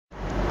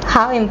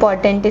How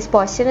important is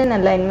posture and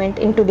alignment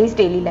in today's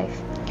daily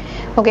life?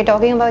 Okay,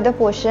 talking about the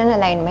posture and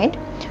alignment,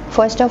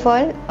 first of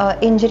all,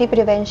 injury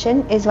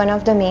prevention is one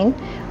of the main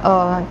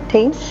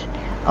things.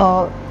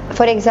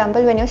 For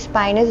example, when your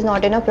spine is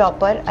not in a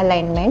proper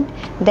alignment,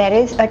 there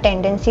is a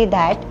tendency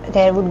that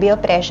there would be a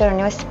pressure on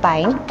your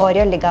spine or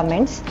your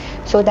ligaments,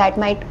 so that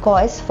might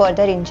cause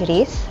further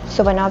injuries.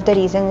 So one of the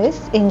reasons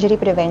is injury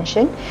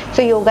prevention.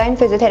 So yoga and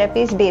physiotherapy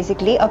is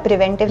basically a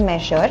preventive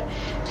measure.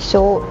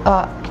 So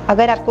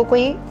अगर आपको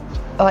कोई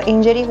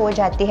injury हो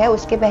जाती है,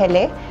 उसके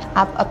पहले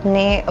आप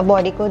अपने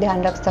बॉडी को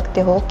ध्यान रख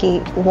सकते हो कि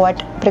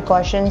what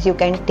precautions you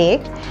can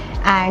take.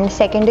 And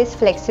second is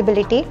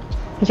flexibility.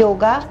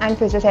 Yoga and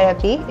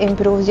physiotherapy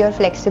improves your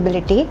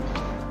flexibility.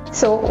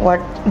 So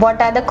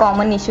what are the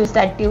common issues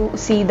that you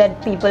see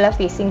that people are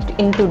facing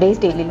in today's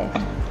daily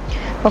life?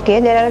 Okay,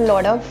 there are a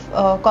lot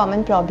of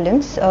common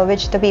problems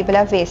which the people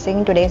are facing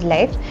in today's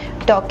life.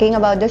 Talking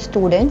about the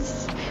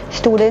students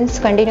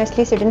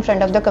continuously sit in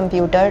front of the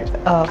computer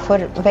for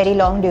very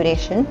long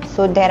duration.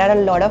 So there are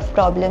a lot of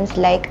problems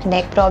like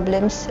neck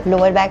problems,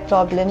 lower back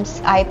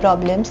problems, eye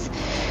problems.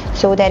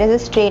 So there is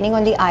a straining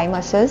on the eye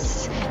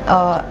muscles.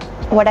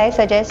 What I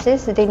suggest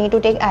is they need to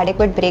take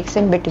adequate breaks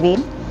in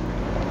between.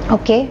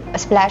 Okay,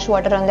 splash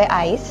water on the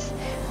eyes.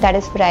 That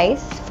is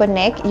price. For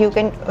neck, you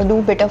can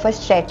do bit of a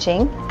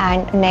stretching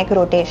and neck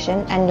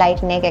rotation and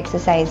light neck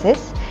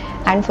exercises.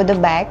 And for the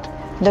back,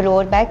 the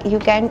lower back, you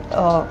can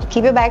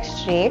keep your back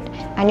straight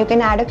and you can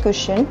add a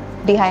cushion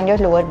behind your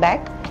lower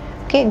back.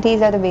 Okay,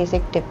 these are the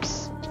basic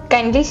tips.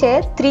 Kindly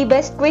share 3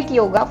 best quick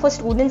yoga for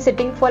students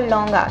sitting for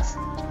long hours.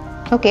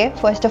 Okay,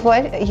 first of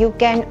all, you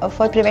can,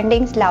 for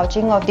preventing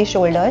slouching of the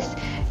shoulders,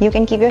 you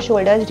can keep your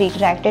shoulders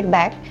retracted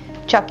back,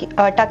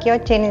 tuck your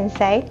chin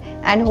inside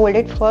and hold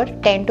it for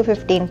 10 to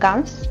 15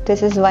 counts.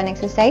 This is one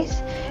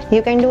exercise.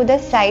 You can do the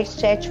side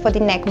stretch for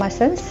the neck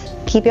muscles.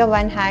 Keep your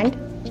one hand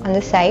on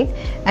the side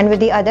and with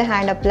the other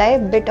hand apply a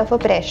bit of a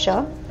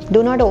pressure.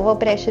 Do not over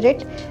pressure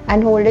it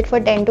and hold it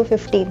for 10 to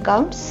 15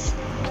 counts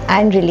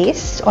and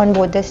release on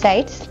both the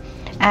sides.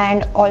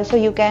 And also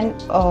you can,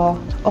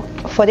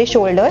 for the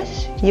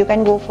shoulders, you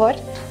can go for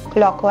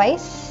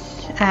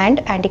clockwise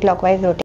and anti-clockwise rotation.